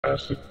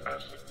Acid.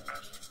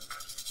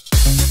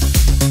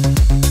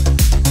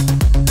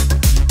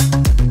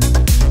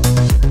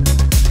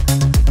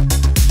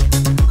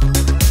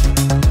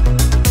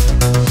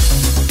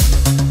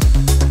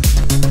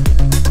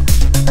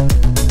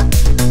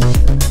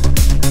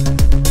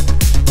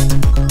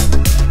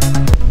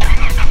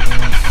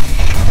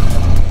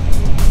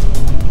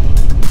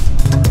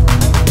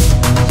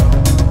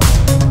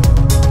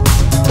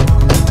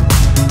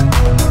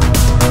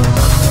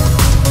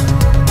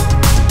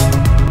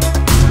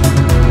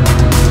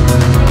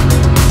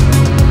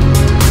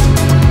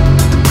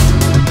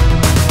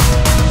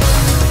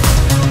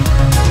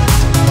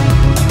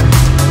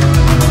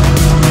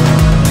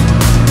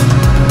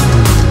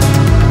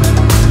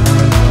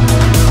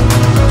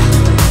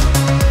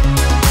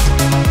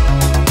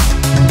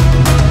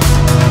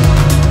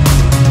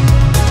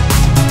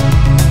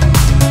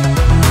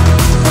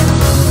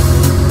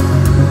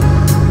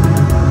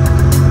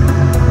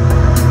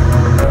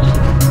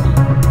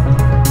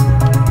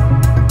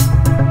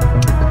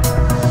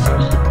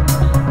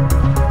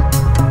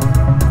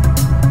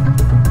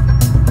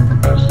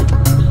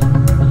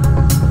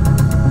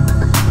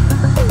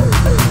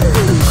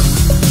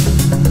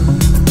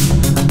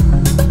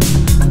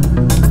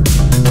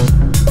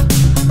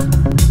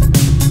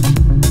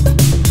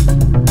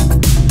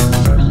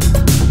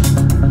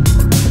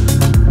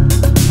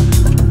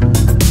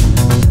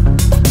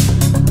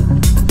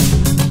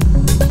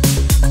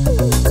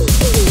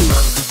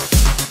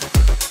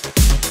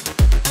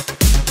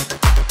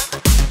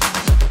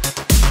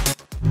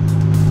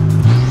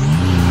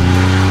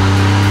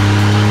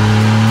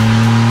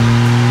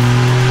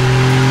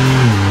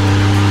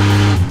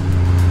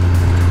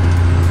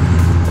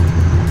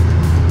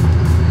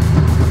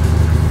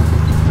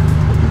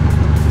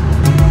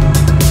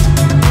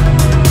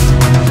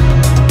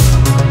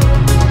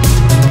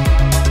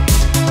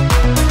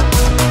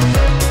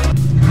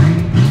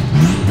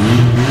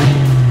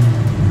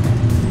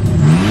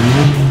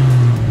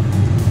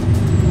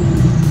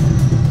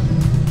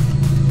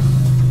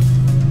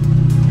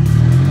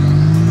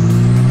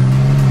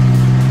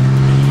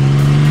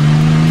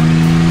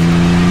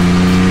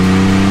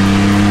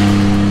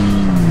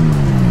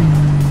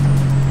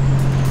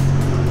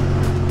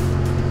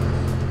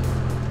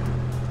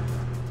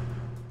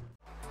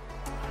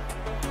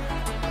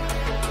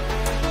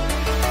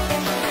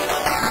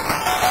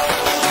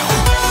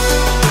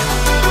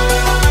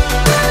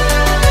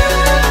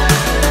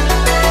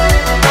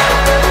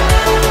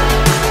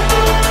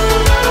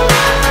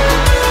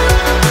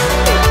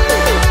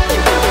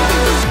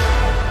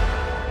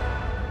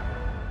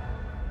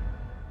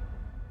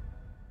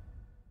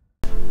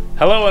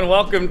 Hello and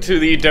welcome to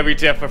the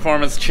WTF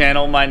Performance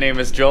channel. My name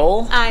is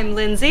Joel. I'm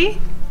Lindsay.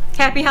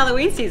 Happy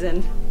Halloween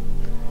season.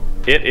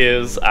 It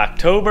is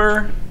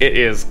October. It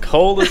is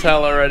cold as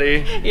hell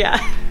already. Yeah.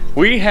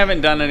 We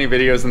haven't done any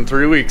videos in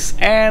 3 weeks,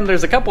 and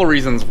there's a couple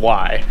reasons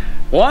why.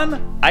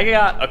 One, I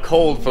got a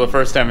cold for the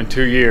first time in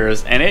 2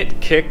 years, and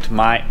it kicked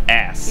my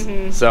ass.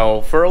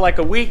 So for like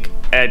a week,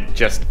 I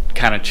just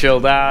kind of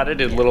chilled out. I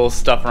did little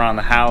stuff around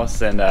the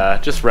house and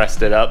just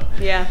rested up.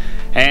 Yeah.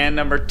 And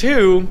number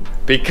two,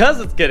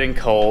 because it's getting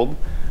cold,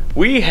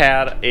 we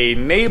had a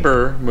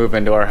neighbor move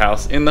into our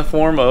house in the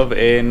form of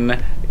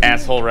an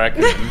asshole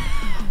raccoon,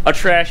 a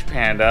trash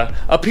panda,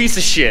 a piece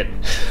of shit.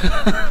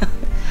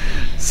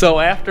 So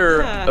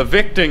after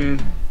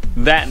evicting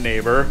that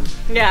neighbor,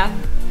 Yeah.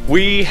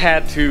 we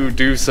had to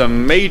do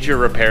some major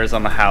repairs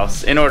on the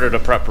house in order to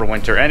prep for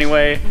winter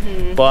anyway,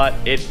 but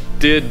it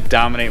did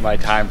dominate my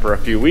time for a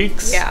few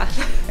weeks. Yeah.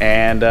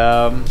 And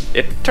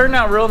it turned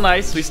out real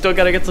nice. We still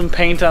got to get some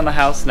paint on the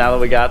house now that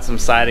we got some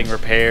siding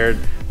repaired,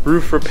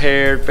 roof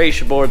repaired,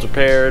 fascia boards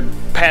repaired,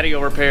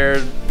 patio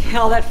repaired.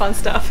 All that fun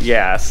stuff.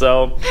 Yeah,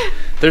 so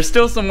there's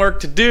still some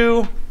work to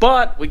do,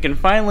 but we can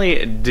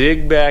finally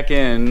dig back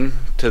in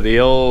to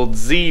the old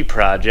Z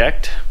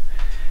project.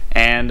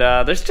 And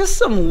there's just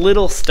some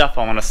little stuff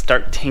I want to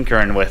start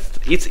tinkering with.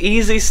 It's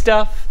easy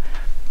stuff,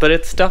 but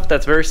it's stuff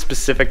that's very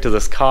specific to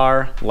this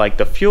car. Like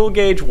the fuel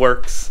gauge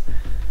works,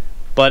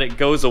 but it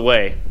goes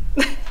away.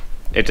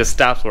 It just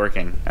stops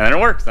working. And then it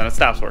works, then it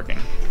stops working.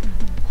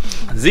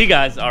 Z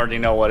guys already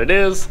know what it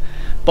is,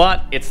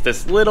 but it's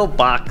this little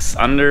box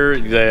under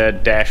the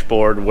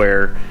dashboard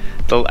where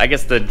I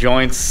guess the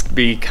joints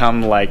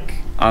become like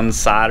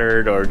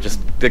unsoldered, or just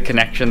the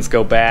connections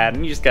go bad,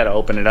 and you just got to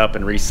open it up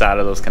and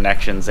resolder those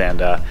connections and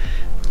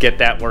get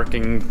that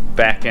working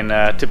back in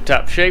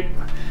tip-top shape.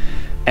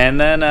 And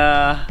then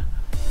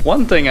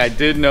one thing I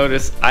did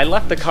notice, I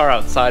left the car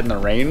outside in the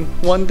rain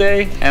one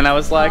day, and I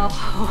was like,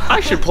 I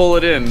should pull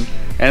it in.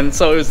 And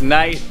so it was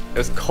night, it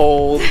was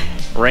cold,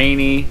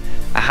 rainy.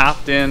 I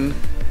hopped in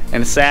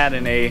and sat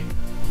in a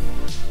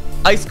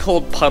ice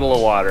cold puddle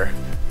of water,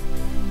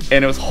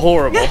 and it was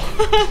horrible.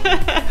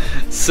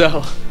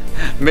 So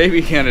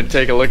maybe gonna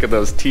take a look at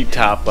those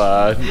T-top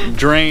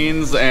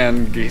drains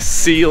and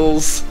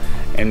seals,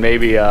 and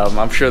maybe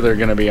I'm sure they're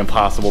gonna be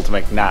impossible to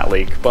make not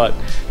leak, but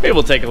maybe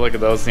we'll take a look at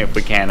those and see if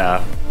we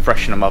can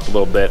freshen them up a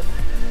little bit.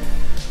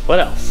 What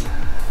else?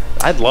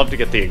 I'd love to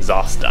get the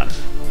exhaust done.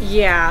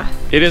 Yeah.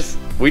 It is.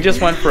 We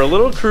just went for a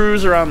little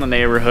cruise around the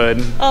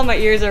neighborhood. Oh, my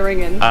ears are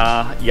ringing.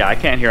 Yeah, I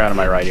can't hear out of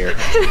my right ear,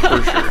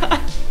 for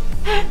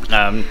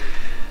sure.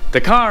 The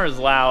car is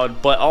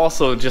loud, but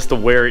also just the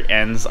where it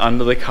ends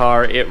under the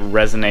car, it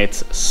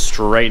resonates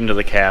straight into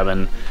the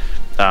cabin.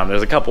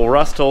 There's a couple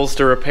rust holes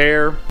to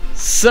repair.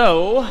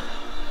 So,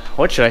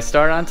 what should I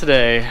start on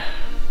today?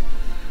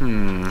 I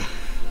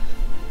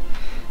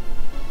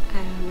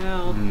don't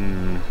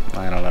know.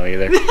 I don't know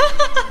either.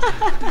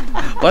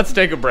 Let's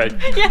take a break.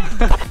 Yeah.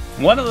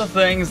 One of the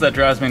things that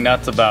drives me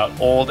nuts about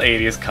old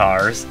 80s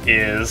cars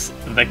is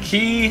the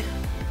key.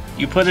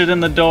 You put it in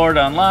the door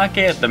to unlock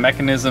it, the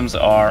mechanisms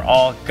are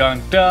all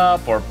gunked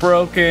up or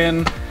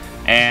broken,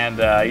 and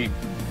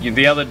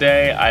the other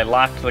day I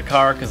locked the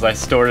car because I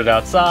stored it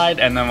outside,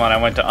 and then when I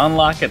went to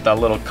unlock it, the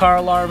little car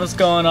alarm was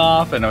going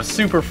off, and it was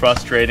super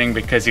frustrating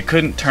because you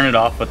couldn't turn it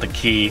off with the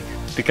key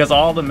because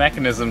all the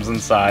mechanisms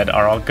inside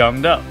are all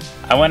gummed up.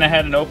 I went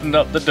ahead and opened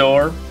up the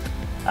door.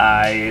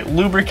 I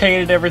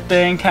lubricated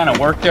everything, kind of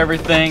worked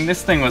everything.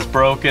 This thing was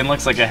broken,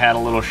 looks like it had a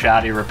little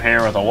shoddy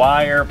repair with a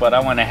wire, but I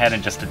went ahead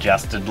and just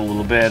adjusted a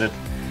little bit.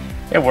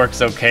 It works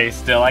okay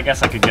still. I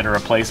guess I could get a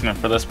replacement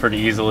for this pretty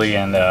easily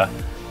and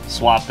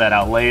swap that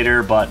out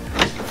later, but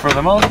for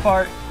the most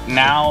part,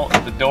 now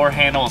the door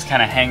handle is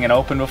kind of hanging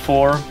open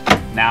before.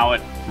 Now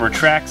it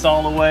retracts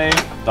all the way.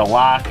 The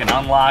lock and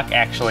unlock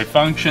actually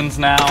functions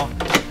now,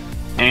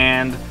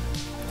 and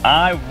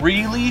I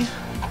really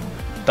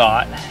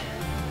thought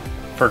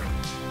for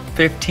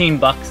 15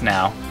 bucks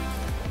now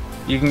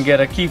you can get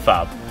a key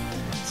fob.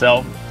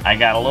 So I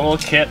got a little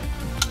kit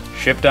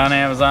shipped on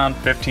Amazon,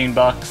 15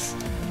 bucks,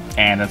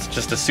 and it's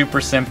just a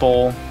super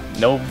simple,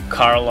 no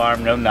car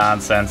alarm, no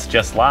nonsense,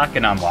 just lock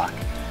and unlock.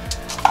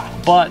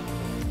 But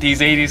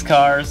these 80s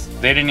cars,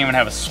 they didn't even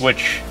have a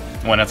switch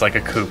when it's like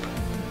a coupe.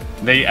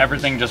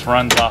 Everything just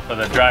runs off of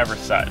the driver's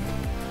side.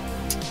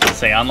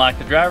 Say unlock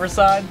the driver's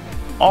side,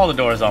 all the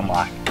doors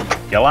unlock.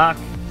 You lock,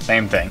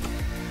 same thing.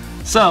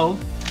 So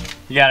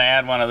you gotta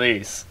add one of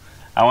these.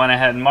 I went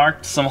ahead and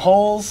marked some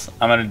holes.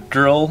 I'm gonna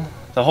drill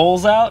the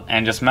holes out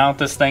and just mount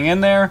this thing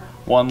in there.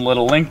 One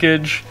little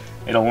linkage.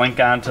 It'll link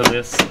onto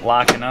this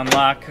lock and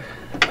unlock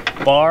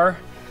bar.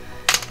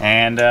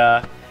 And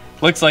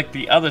looks like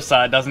the other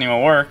side doesn't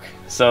even work.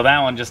 So that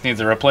one just needs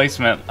a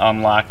replacement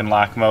unlock and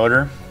lock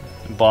motor.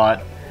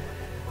 But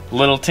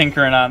little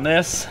tinkering on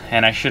this,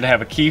 and I should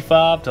have a key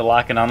fob to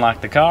lock and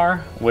unlock the car,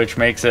 which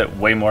makes it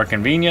way more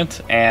convenient,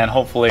 and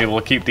hopefully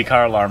will keep the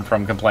car alarm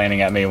from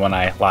complaining at me when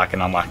I lock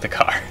and unlock the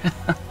car.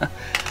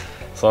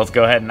 So let's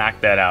go ahead and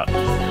knock that out.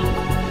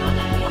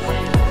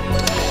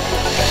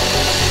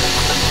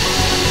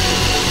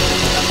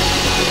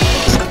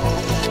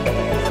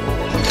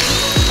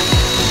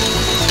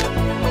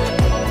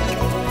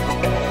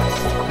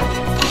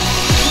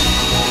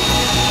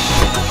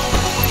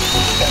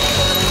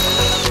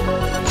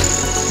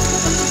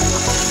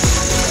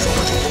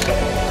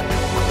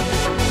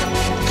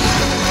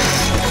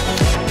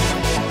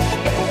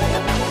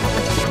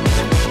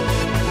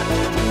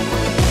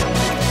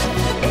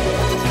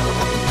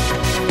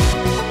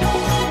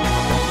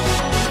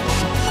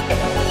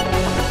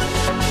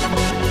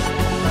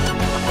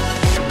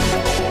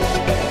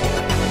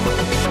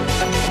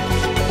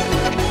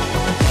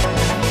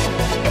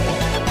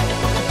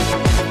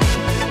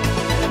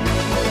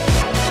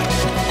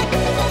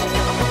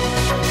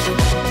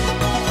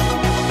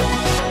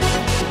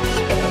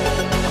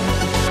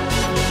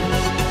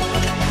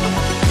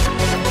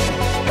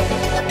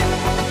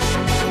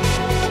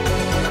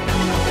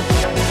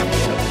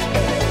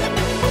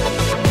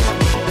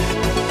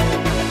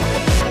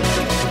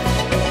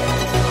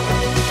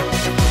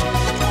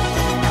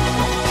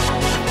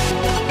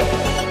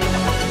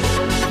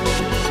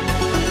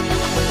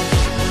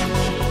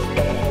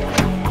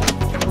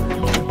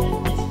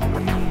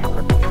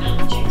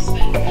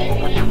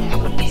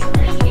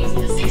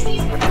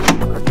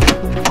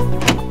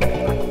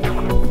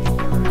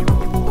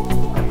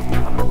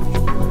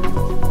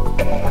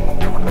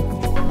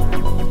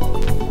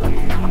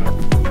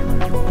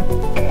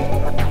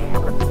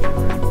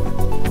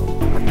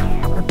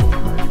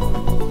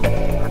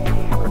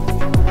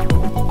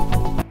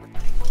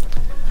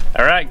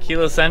 Alright,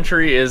 keyless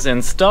entry is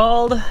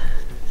installed.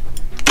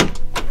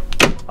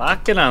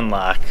 Lock and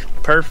unlock.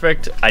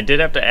 Perfect. I did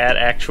have to add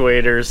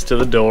actuators to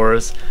the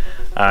doors.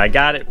 I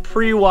got it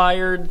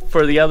pre-wired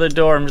for the other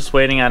door. I'm just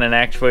waiting on an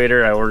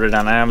actuator. I ordered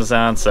on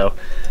Amazon, so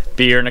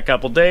be here in a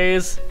couple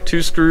days.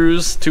 2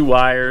 screws, 2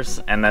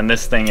 wires, and then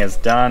this thing is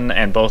done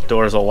and both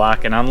doors will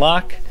lock and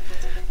unlock.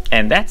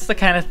 And that's the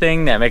kind of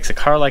thing that makes a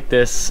car like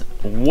this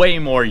way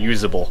more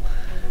usable.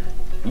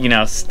 You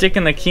know,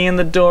 sticking the key in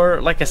the door,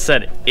 like I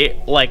said, it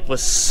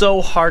was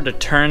so hard to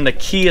turn. The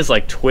key is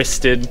like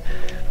twisted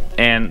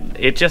and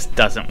it just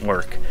doesn't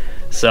work.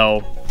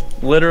 So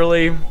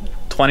literally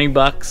 20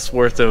 bucks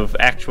worth of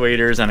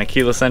actuators and a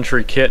keyless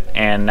entry kit,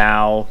 and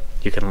now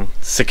you can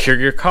secure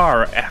your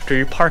car after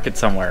you park it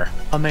somewhere.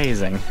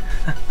 Amazing.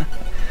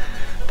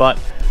 But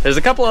there's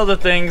a couple other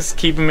things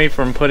keeping me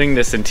from putting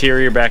this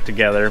interior back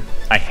together.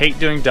 I hate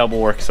doing double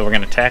work, so we're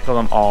going to tackle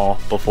them all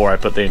before I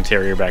put the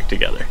interior back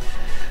together.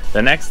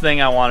 The next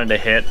thing I wanted to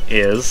hit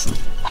is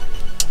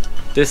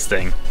this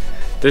thing.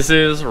 This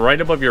is right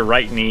above your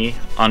right knee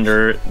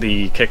under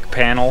the kick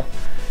panel,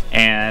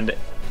 and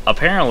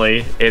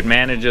apparently it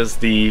manages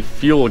the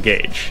fuel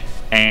gauge,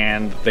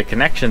 and the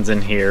connections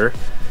in here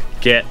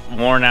get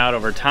worn out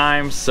over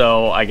time,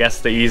 so I guess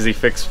the easy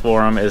fix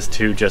for them is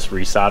to just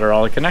resolder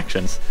all the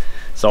connections.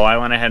 So I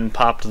went ahead and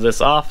popped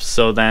this off,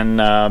 so then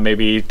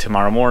maybe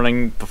tomorrow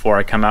morning before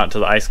I come out to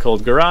the ice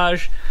cold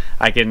garage,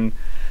 I can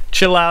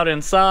chill out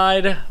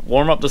inside,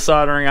 warm up the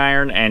soldering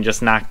iron, and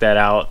just knock that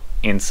out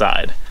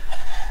inside.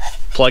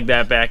 Plug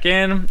that back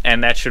in,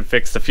 and that should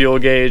fix the fuel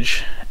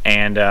gauge.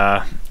 And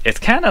it's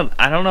kind of,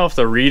 I don't know if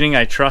the reading,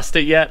 I trust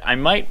it yet. I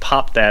might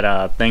pop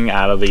that thing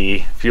out of the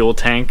fuel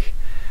tank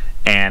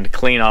and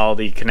clean all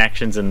the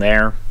connections in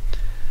there,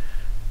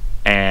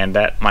 and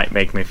that might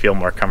make me feel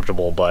more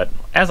comfortable. But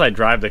as I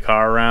drive the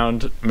car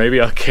around,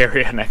 maybe I'll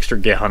carry an extra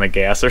gallon of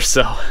gas or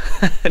so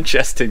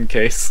just in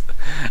case,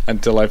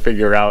 until I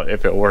figure out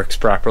if it works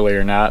properly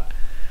or not.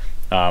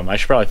 I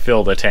should probably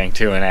fill the tank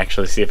too and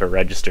actually see if it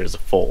registers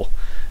full.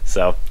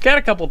 So got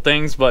a couple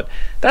things, but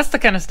that's the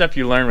kind of stuff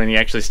you learn when you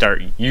actually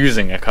start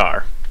using a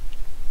car.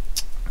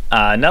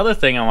 Another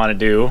thing I want to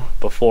do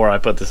before I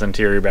put this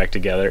interior back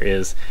together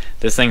is,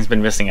 this thing's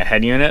been missing a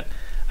head unit.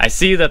 I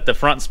see that the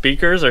front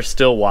speakers are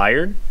still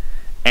wired,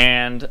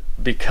 and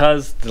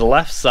because the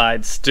left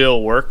side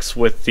still works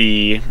with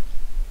the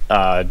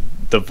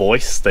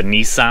voice, the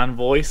Nissan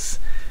voice,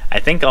 I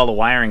think all the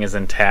wiring is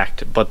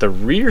intact, but the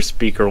rear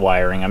speaker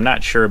wiring I'm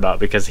not sure about,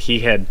 because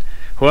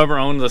whoever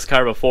owned this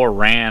car before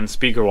ran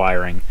speaker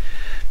wiring.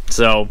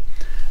 So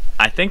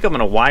I think I'm going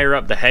to wire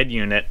up the head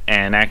unit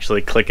and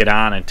actually click it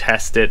on and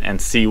test it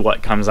and see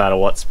what comes out of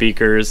what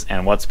speakers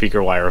and what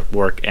speaker wire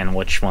work and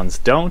which ones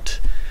don't.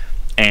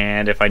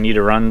 And if I need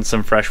to run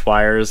some fresh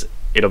wires,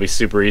 it'll be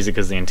super easy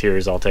because the interior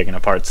is all taken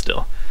apart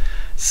still.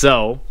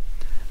 So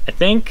I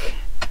think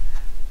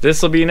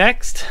this will be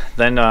next.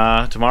 Then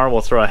tomorrow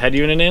we'll throw a head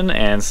unit in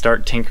and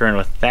start tinkering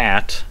with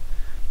that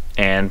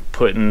and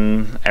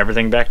putting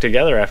everything back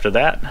together after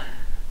that.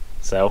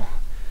 So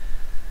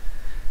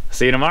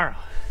see you tomorrow.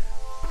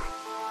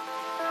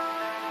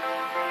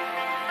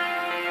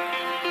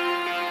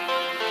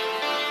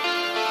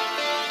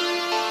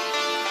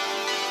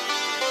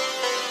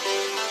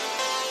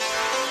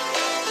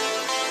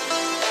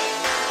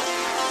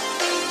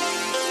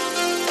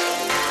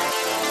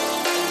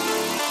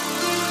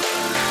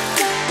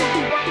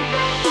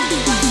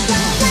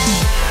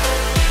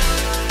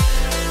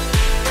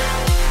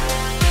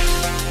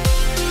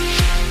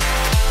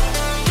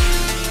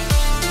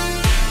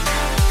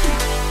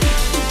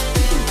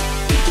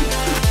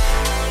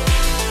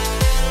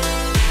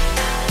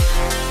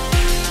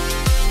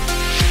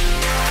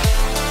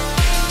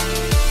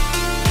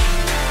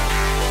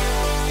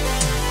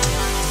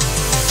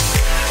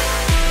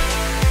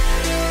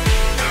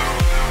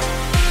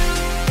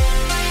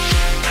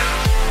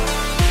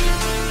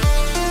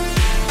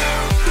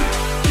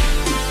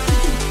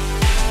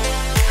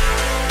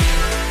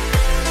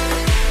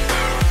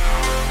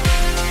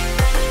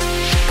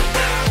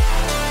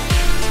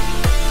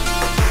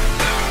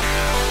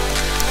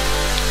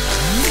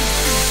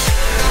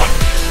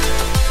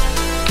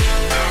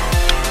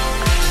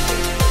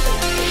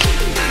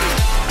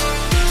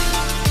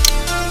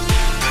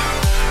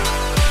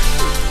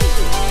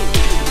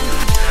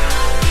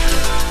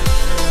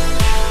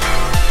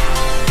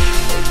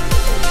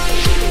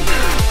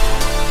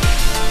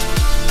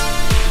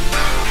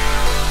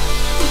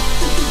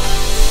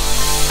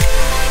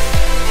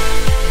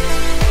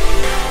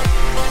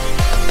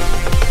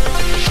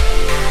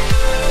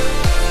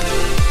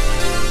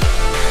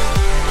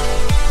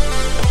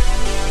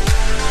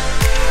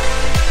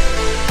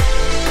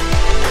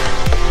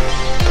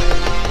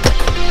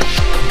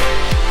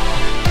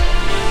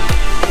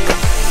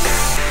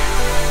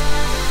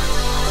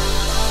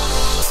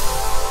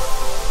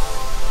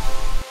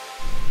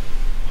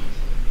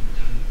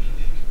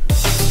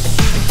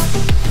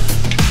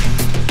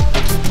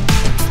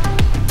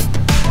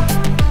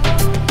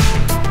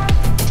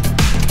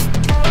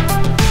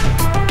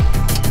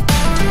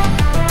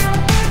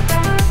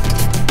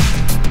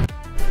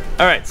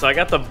 Alright, so I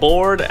got the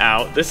board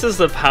out. This is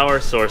the power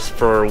source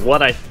for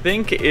what I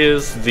think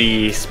is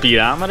the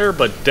speedometer,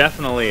 but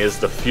definitely is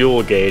the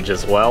fuel gauge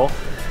as well.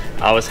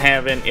 I was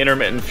having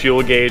intermittent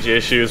fuel gauge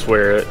issues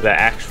where the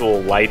actual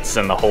lights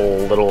and the whole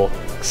little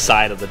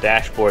side of the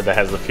dashboard that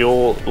has the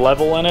fuel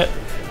level in it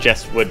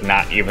just would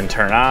not even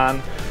turn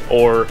on,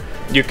 or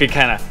you could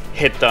kind of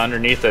hit the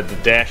underneath of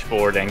the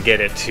dashboard and get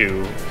it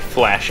to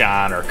flash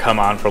on or come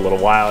on for a little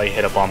while. You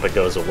hit a bump, it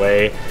goes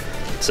away.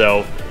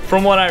 So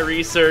from what I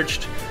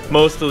researched,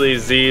 most of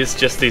these Zs,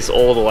 just these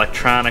old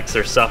electronics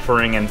are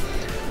suffering and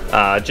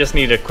just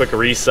need a quick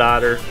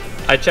resolder.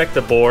 I checked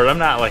the board. I'm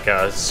not like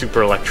a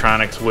super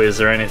electronics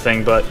whiz or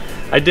anything, but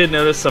I did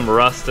notice some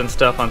rust and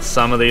stuff on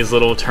some of these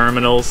little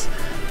terminals.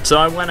 So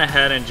I went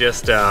ahead and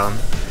just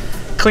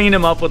cleaned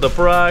them up with a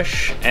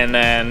brush, and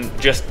then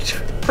just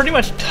pretty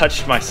much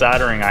touched my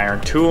soldering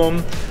iron to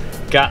them.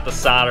 Got the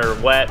solder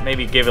wet,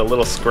 maybe gave it a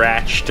little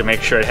scratch to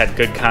make sure it had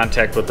good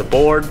contact with the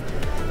board,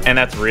 and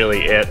that's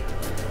really it.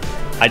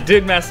 I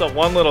did mess up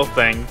one little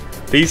thing.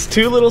 These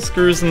two little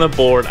screws in the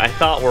board I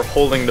thought were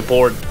holding the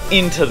board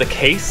into the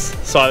case,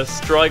 so I was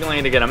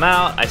struggling to get them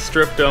out. I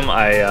stripped them,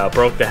 I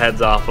broke the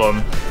heads off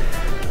them.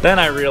 Then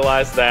I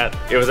realized that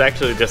it was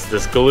actually just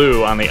this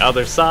glue on the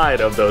other side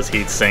of those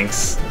heat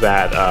sinks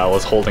that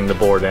was holding the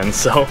board in.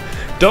 So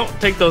don't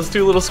take those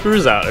two little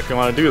screws out if you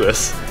want to do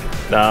this.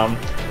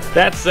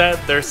 That said,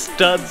 they're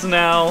studs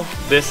now.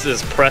 This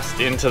is pressed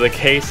into the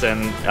case,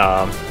 and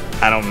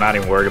I'm not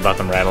even worried about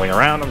them rattling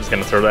around. I'm just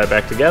going to throw that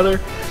back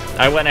together.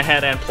 I went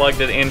ahead and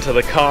plugged it into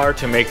the car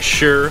to make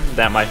sure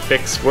that my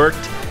fix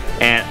worked.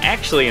 And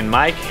actually, in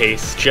my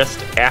case, just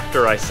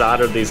after I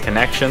soldered these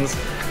connections,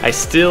 I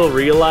still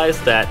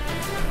realized that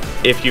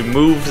if you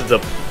moved the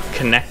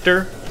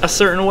connector a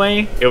certain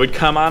way, it would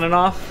come on and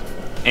off.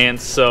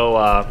 And so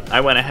I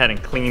went ahead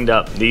and cleaned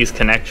up these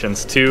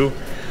connections too.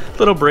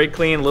 Little brake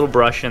clean, little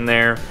brush in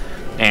there,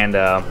 and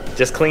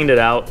just cleaned it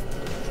out.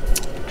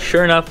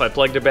 Sure enough, I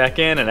plugged it back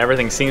in and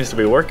everything seems to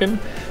be working.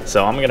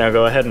 So I'm gonna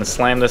go ahead and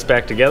slam this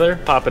back together,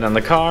 pop it in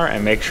the car,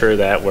 and make sure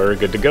that we're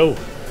good to go.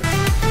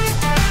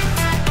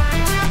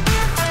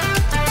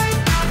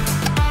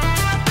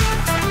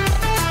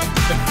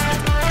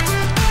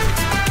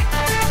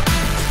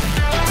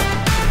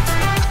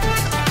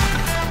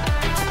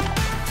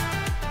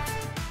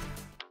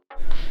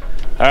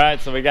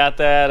 Alright, so we got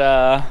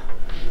that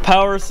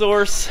power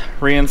source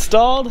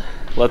reinstalled.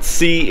 Let's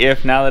see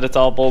if, now that it's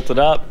all bolted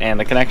up and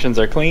the connections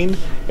are cleaned,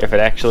 if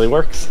it actually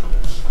works.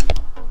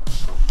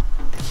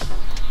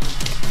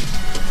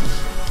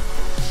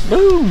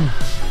 Boom!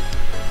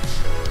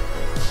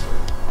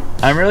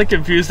 I'm really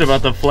confused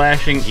about the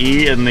flashing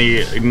E and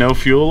the no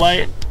fuel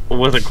light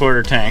with a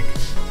quarter tank.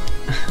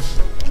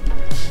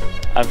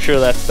 I'm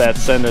sure that's that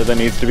sender that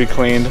needs to be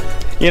cleaned.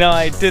 You know,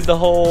 I did the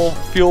whole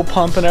fuel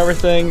pump and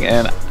everything,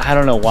 and I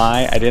don't know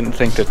why I didn't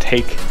think to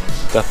take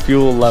the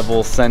fuel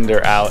level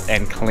sender out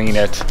and clean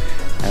it,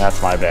 and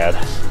that's my bad.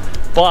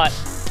 But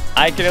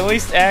I can at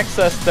least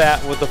access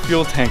that with the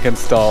fuel tank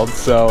installed,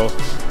 so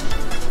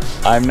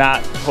I'm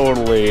not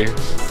totally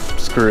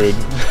screwed.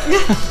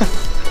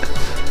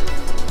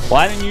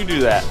 Why didn't you do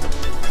that?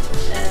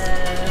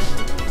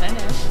 I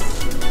know.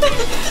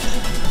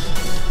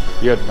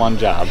 You had one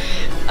job.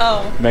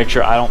 Oh. Make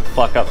sure I don't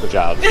fuck up the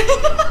job.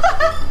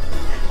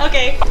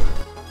 Okay.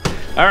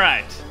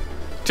 Alright,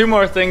 two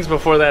more things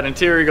before that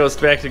interior goes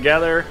back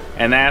together,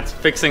 and that's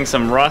fixing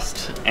some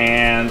rust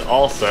and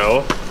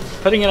also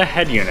putting in a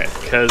head unit,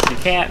 because you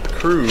can't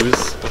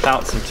cruise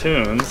without some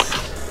tunes.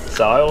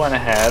 So I went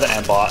ahead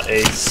and bought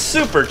a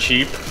super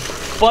cheap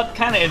but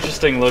kind of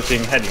interesting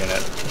looking head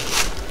unit.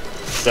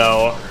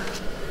 So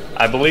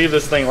I believe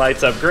this thing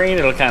lights up green.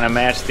 It'll kind of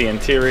match the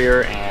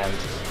interior, and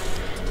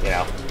you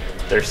know,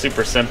 they're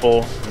super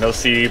simple. No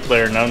CD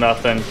player, no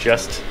nothing,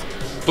 just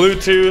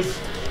Bluetooth,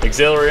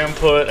 auxiliary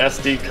input,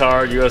 SD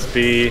card,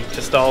 USB,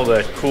 just all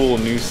the cool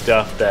new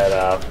stuff that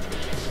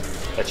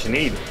that you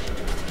need.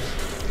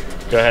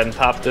 Go ahead and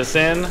pop this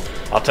in.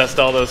 I'll test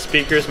all those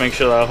speakers, make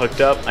sure they're all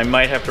hooked up. I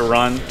might have to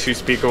run 2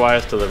 speaker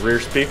wires to the rear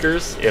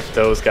speakers if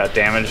those got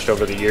damaged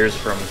over the years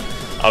from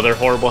other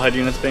horrible head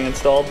units being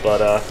installed,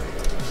 but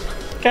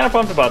kind of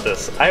pumped about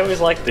this. I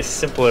always like the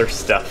simpler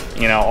stuff.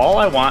 You know, all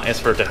I want is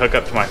for it to hook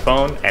up to my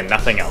phone and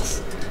nothing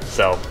else.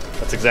 So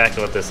that's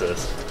exactly what this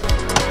is.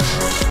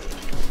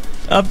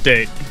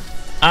 Update.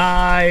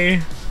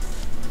 I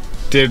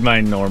did my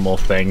normal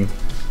thing.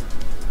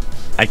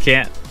 I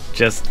can't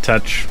just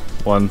touch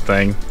one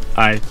thing.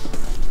 I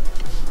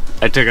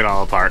took it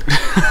all apart.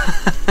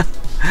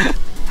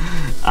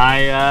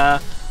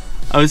 I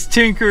was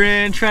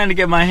tinkering, trying to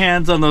get my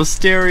hands on those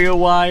stereo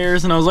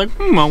wires, and I was like,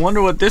 I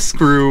wonder what this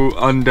screw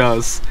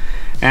undoes.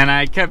 And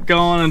I kept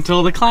going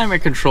until the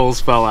climate controls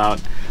fell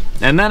out.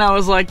 And then I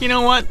was like, you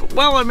know what?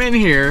 While I'm in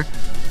here,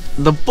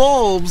 the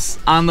bulbs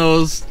on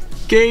those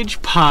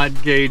gauge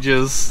pod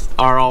gauges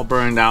are all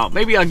burned out.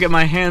 Maybe I'll get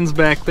my hands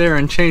back there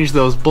and change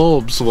those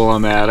bulbs while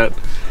I'm at it.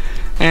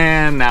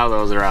 And now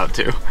those are out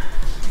too.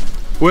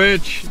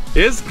 Which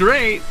is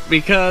great,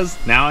 because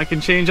now I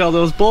can change all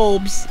those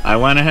bulbs. I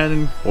went ahead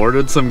and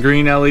ordered some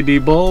green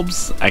LED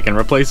bulbs. I can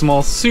replace them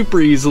all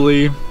super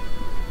easily.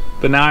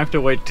 But now I have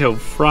to wait till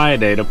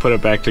Friday to put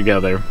it back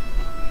together.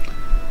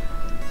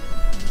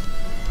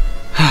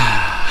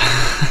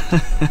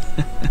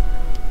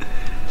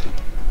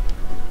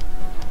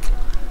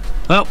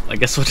 Well, I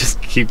guess we'll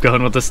just keep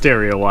going with the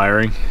stereo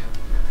wiring.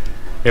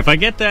 If I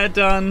get that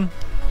done,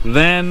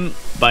 then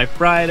by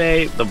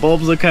Friday the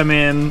bulbs will come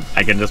in.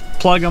 I can just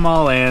plug them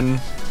all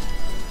in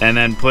and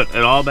then put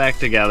it all back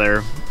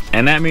together.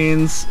 And that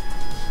means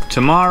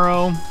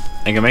tomorrow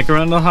I can make a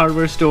run to the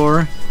hardware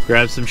store,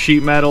 grab some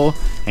sheet metal,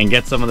 and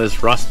get some of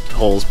this rust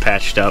holes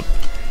patched up.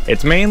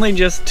 It's mainly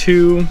just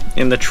 2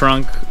 in the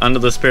trunk, under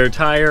the spare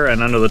tire,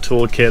 and under the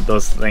toolkit.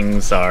 Those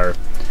things they're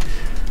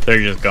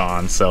just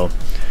gone, so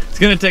it's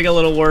gonna take a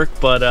little work,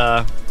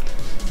 but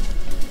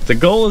The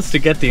goal is to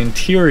get the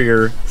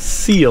interior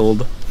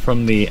sealed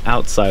from the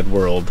outside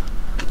world.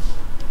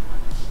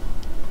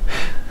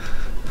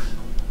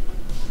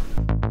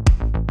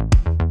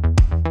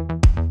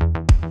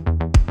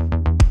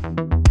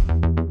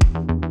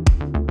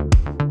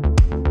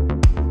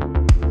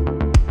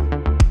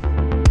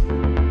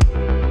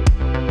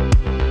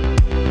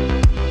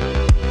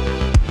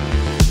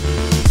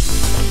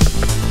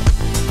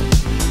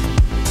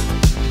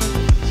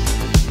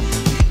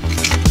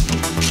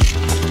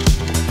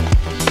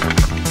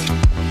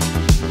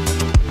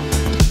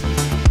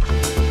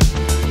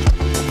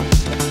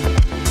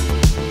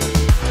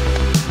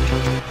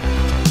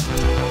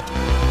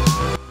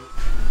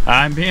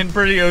 I'm being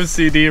pretty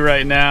OCD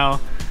right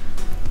now.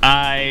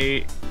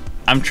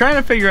 I'm trying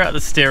to figure out the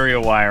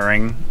stereo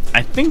wiring.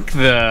 I think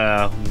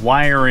the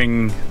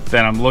wiring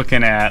that I'm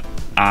looking at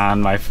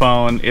on my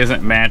phone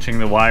isn't matching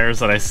the wires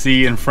that I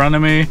see in front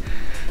of me.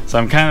 So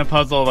I'm kind of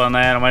puzzled on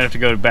that. I might have to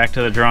go back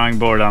to the drawing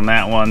board on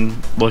that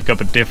one, look up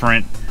a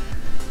different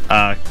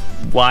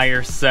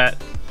wire set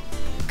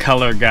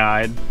color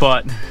guide.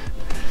 But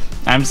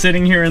I'm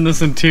sitting here in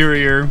this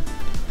interior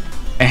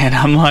and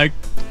I'm like,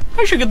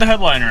 I should get the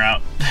headliner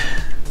out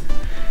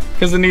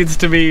because it needs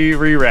to be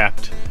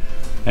rewrapped,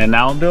 and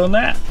now I'm doing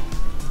that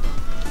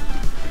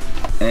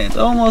and it's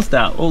almost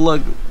out. Oh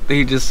look,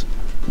 he just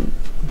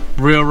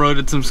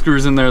railroaded some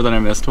screws in there that I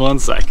missed. One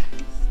sec.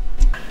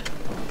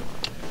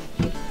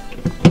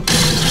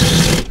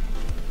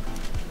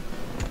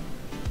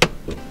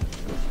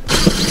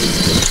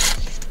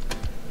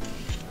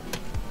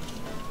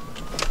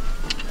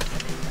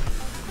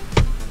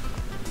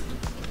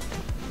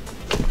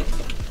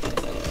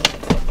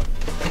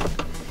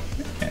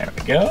 There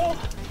we go.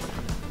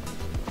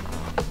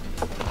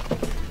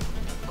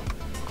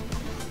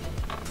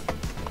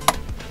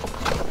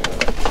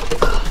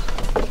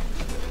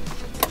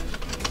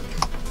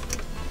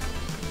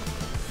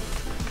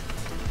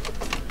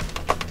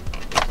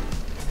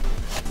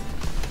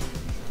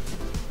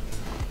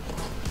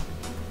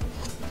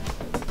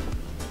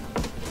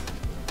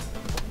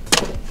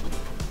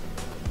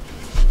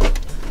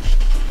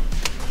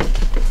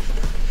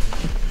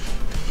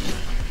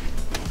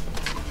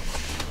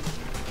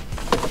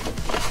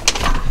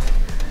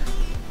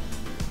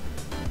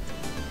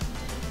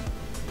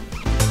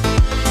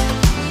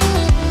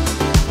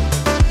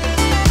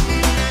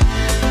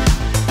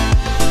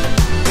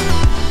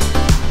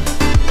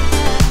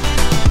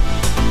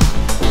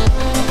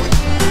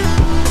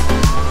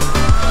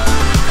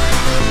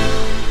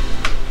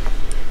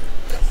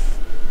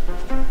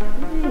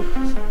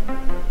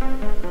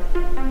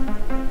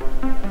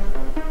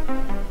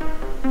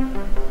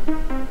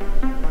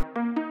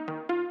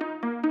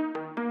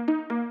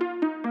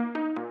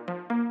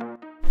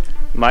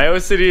 My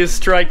OCD is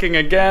striking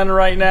again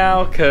right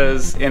now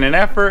because in an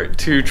effort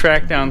to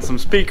track down some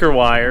speaker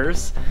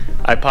wires,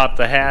 I popped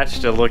the hatch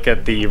to look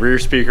at the rear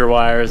speaker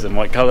wires and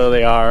what color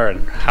they are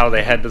and how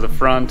they head to the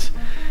front.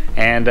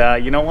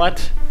 And you know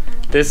what?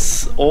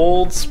 This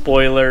old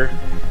spoiler,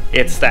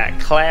 it's that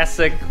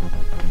classic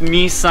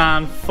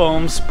Nissan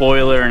foam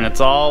spoiler and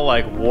it's all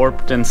like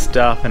warped and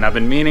stuff, and I've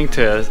been meaning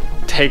to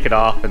take it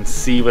off and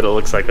see what it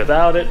looks like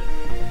without it.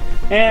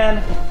 And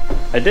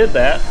I did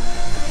that.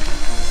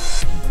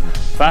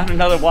 Found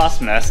another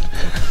wasp nest.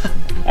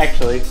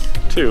 Actually,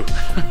 two.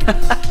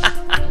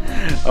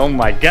 Oh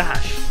my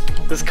gosh.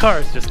 This car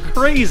is just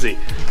crazy.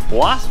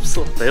 Wasps,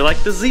 they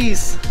like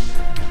disease.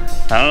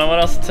 I don't know what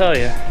else to tell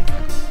you.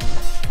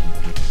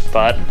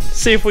 But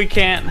see if we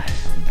can't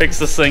fix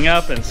this thing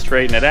up and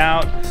straighten it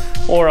out,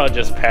 or I'll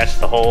just patch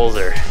the holes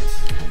or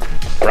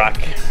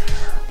rock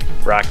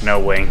no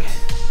wing.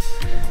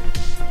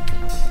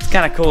 It's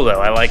kind of cool though.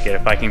 I like it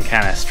if I can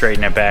kind of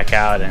straighten it back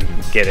out and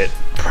get it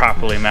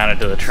properly mounted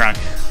to the trunk.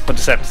 We'll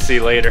just have to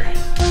see later.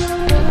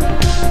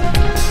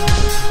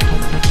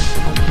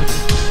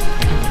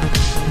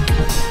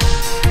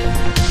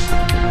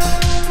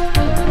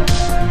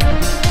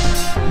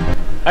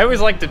 I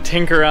always like to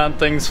tinker on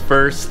things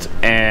first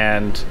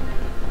and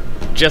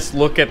just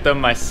look at them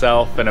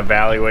myself and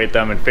evaluate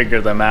them and figure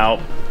them out.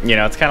 You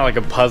know, it's kind of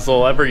like a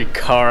puzzle. Every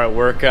car I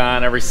work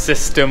on, every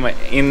system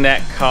in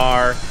that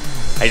car,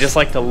 I just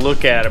like to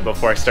look at it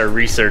before I start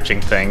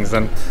researching things.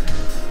 And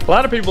a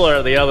lot of people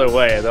are the other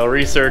way. They'll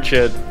research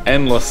it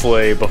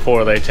endlessly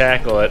before they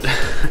tackle it.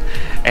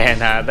 And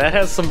that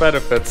has some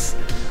benefits.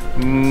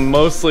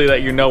 Mostly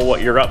that you know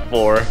what you're up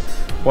for.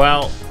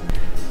 Well,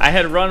 I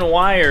had run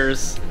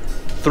wires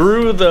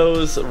through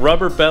those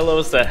rubber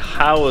bellows that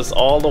house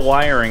all the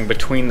wiring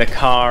between the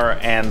car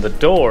and the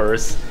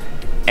doors,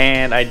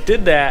 and I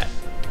did that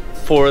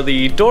for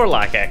the door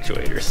lock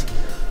actuators.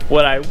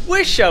 What I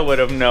wish I would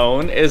have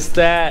known is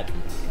that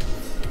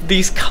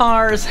these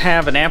cars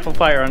have an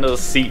amplifier under the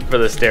seat for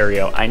the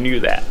stereo. I knew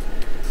that.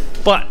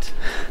 But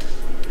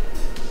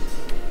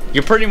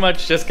you pretty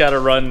much just gotta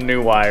run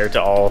new wire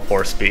to all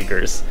 4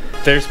 speakers.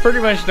 There's pretty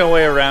much no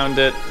way around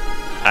it.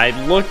 I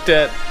looked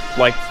at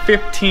like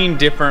 15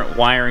 different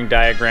wiring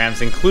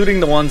diagrams,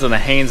 including the ones in the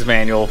Haynes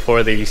manual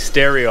for the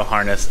stereo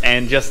harness,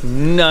 and just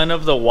none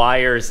of the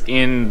wires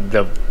in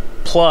the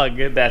plug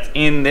that's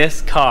in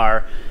this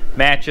car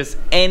matches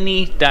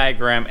any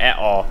diagram at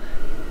all.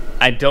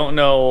 I don't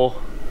know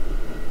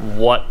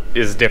what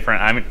is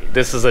different. I mean,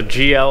 this is a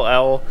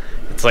GLL.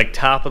 It's like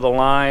top of the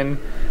line,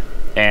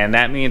 and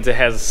that means it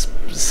has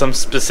some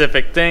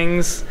specific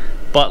things,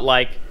 but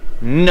like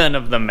none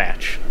of them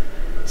match.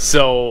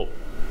 So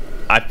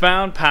I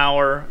found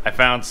power, I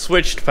found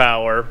switched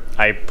power,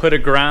 I put a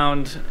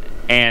ground,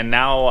 and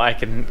now I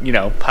can, you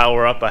know,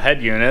 power up a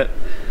head unit,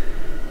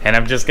 and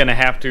I'm just gonna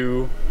have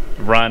to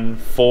run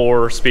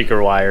 4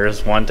 speaker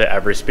wires, 1 to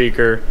every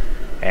speaker,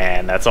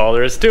 and that's all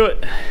there is to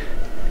it.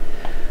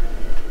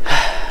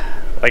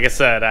 Like I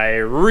said, I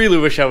really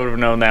wish I would have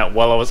known that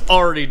while I was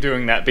already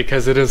doing that,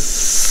 because it is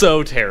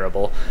so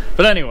terrible.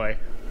 But anyway,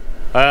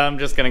 I'm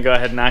just gonna go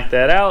ahead and knock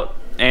that out,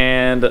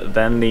 and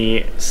then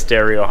the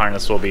stereo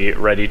harness will be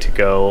ready to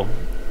go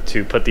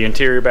to put the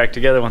interior back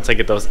together once I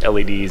get those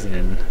LEDs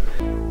in.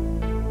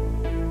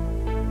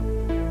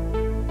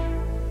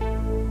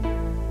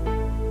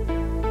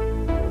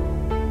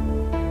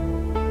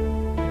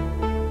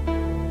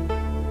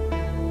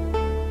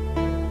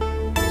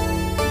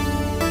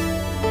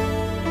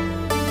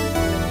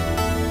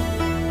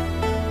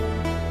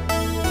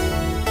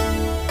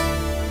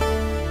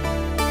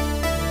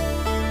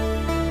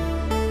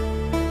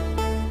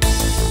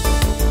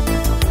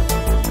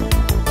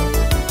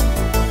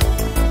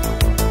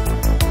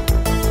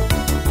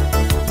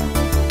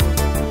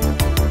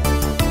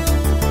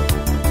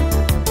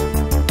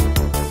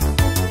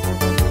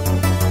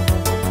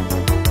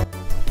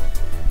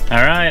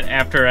 Alright,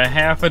 after a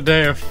half a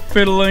day of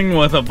fiddling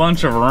with a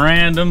bunch of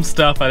random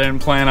stuff I didn't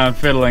plan on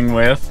fiddling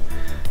with,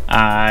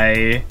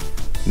 I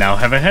now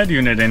have a head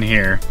unit in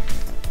here.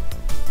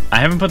 I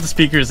haven't put the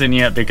speakers in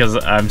yet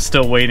because I'm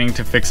still waiting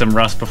to fix some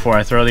rust before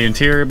I throw the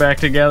interior back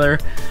together,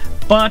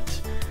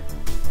 but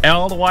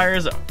all the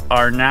wires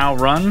are now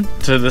run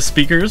to the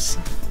speakers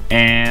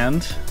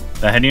and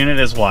the head unit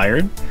is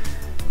wired.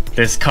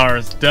 This car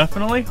is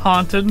definitely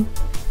haunted.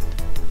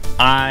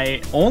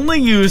 I only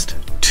used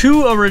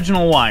 2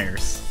 original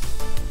wires.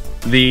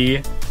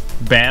 The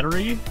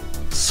battery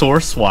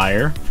source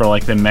wire for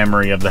like the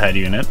memory of the head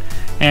unit,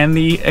 and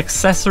the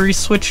accessory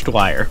switched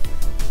wire.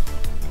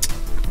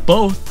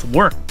 Both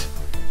worked,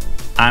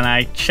 and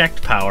I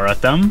checked power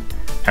at them.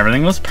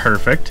 Everything was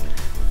perfect.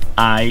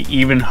 I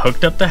even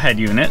hooked up the head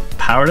unit,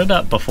 powered it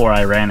up before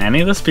I ran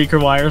any of the speaker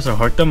wires or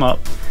hooked them up,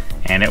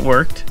 and it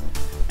worked.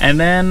 And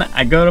then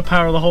I go to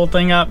power the whole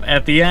thing up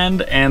at the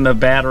end, and the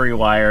battery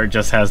wire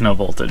just has no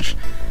voltage.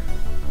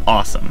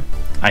 Awesome.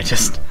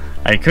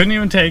 I couldn't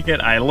even take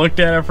it. I looked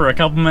at it for a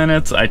couple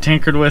minutes, I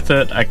tinkered with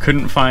it, I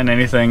couldn't find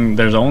anything.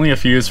 There's only a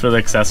fuse for the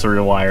accessory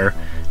wire,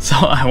 so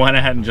I went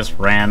ahead and just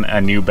ran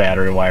a new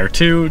battery wire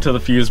too to the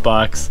fuse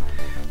box,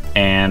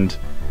 and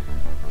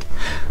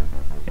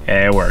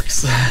it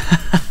works.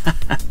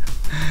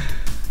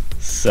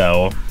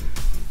 So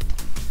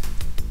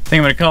I think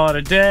I'm gonna call it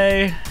a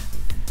day.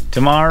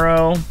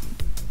 Tomorrow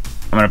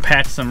I'm gonna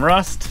patch some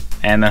rust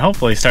and then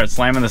hopefully start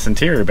slamming this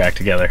interior back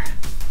together,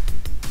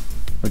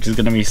 which is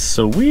gonna be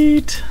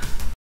sweet.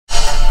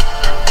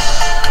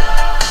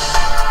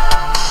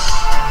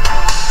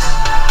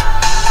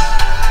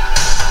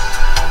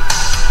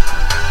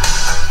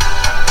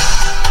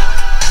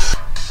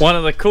 One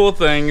of the cool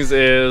things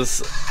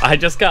is I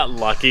just got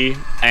lucky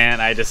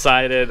and I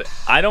decided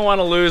I don't want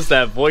to lose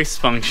that voice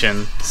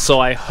function, so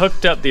I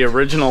hooked up the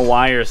original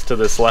wires to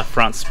this left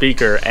front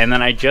speaker and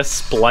then I just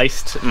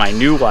spliced my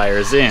new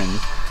wires in,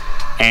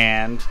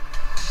 and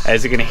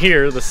as you can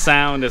hear, the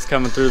sound is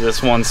coming through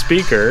this one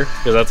speaker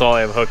because that's all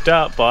I have hooked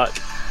up, but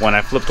when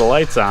I flip the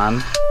lights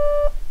on,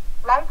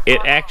 it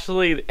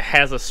actually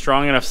has a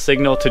strong enough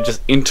signal to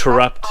just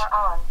interrupt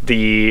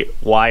the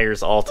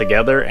wires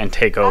altogether and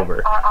take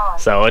over.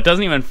 So it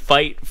doesn't even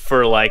fight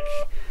for like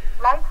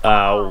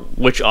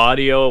which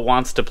audio it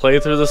wants to play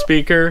through the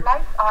speaker.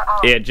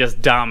 It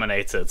just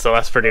dominates it, so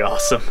that's pretty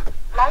awesome.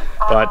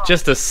 But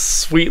just a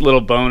sweet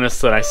little bonus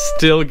that I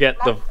still get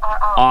the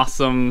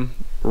awesome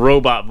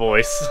robot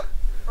voice,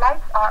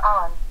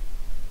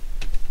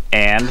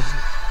 and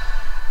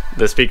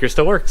the speaker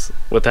still works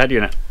with that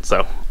unit,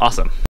 so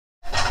awesome.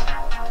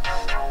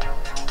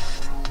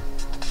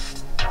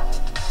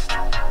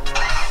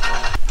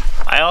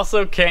 I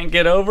also can't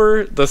get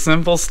over the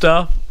simple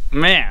stuff.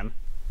 Man,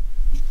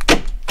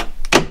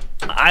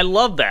 I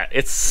love that.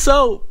 It's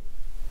so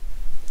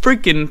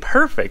freaking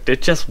perfect.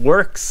 It just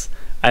works.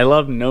 I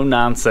love no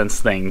nonsense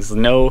things.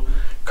 No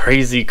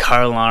crazy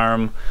car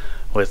alarm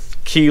with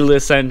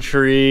keyless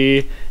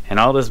entry and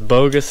all this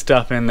bogus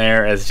stuff in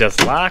there. It's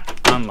just lock,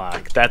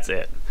 unlock. That's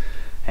it.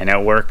 And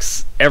it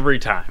works every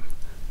time.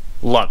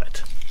 Love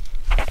it.